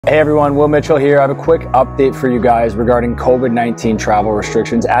Hey everyone, Will Mitchell here. I have a quick update for you guys regarding COVID-19 travel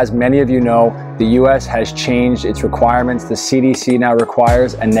restrictions. As many of you know, the US has changed its requirements. The CDC now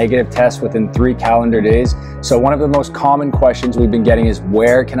requires a negative test within 3 calendar days. So one of the most common questions we've been getting is,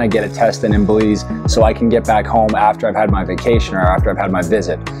 where can I get a test in Belize so I can get back home after I've had my vacation or after I've had my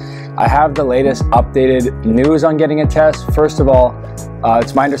visit? I have the latest updated news on getting a test. First of all,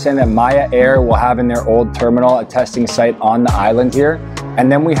 it's my understanding that Maya Air will have in their old terminal a testing site on the island here. And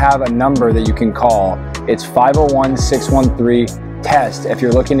then we have a number that you can call. It's 501-613-TEST if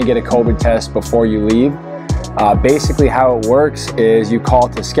you're looking to get a COVID test before you leave. Basically how it works is you call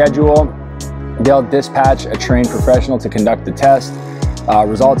to schedule. They'll dispatch a trained professional to conduct the test.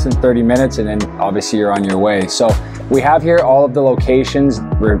 Results in 30 minutes, and then obviously you're on your way. So we have here all of the locations,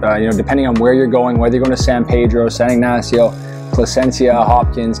 depending on where you're going, whether you're going to San Pedro, San Ignacio, Placencia,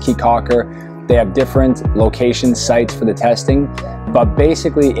 Hopkins, Key Cocker. They have different location sites for the testing, but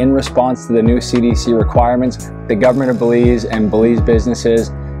basically in response to the new CDC requirements, the government of Belize and Belize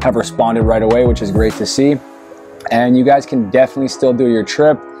businesses have responded right away, which is great to see. And you guys can definitely still do your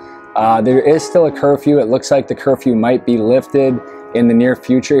trip. There is still a curfew. It looks like the curfew might be lifted in the near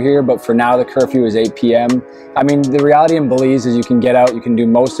future here, but for now the curfew is 8 p.m. I mean, the reality in Belize is you can get out, you can do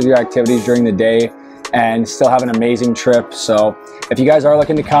most of your activities during the day and still have an amazing trip. So if you guys are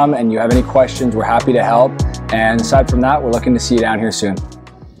looking to come and you have any questions, we're happy to help. And aside from that, we're looking to see you down here soon.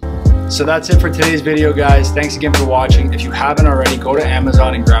 So that's it for today's video, guys. Thanks again for watching. If you haven't already, go to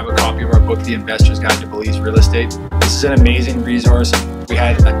Amazon and grab a copy of our book, The Investor's Guide to Belize Real Estate. This is an amazing resource. We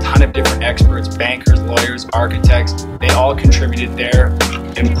had a ton of different experts, bankers, lawyers, architects. They all contributed their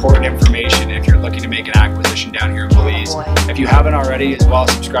important information if you're looking to make an acquisition down here in Belize. If you haven't already, as well,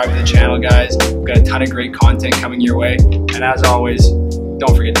 subscribe to the channel, guys. We've got a ton of great content coming your way. And as always,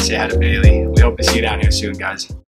 don't forget to say hi to Bailey. We hope to see you down here soon, guys.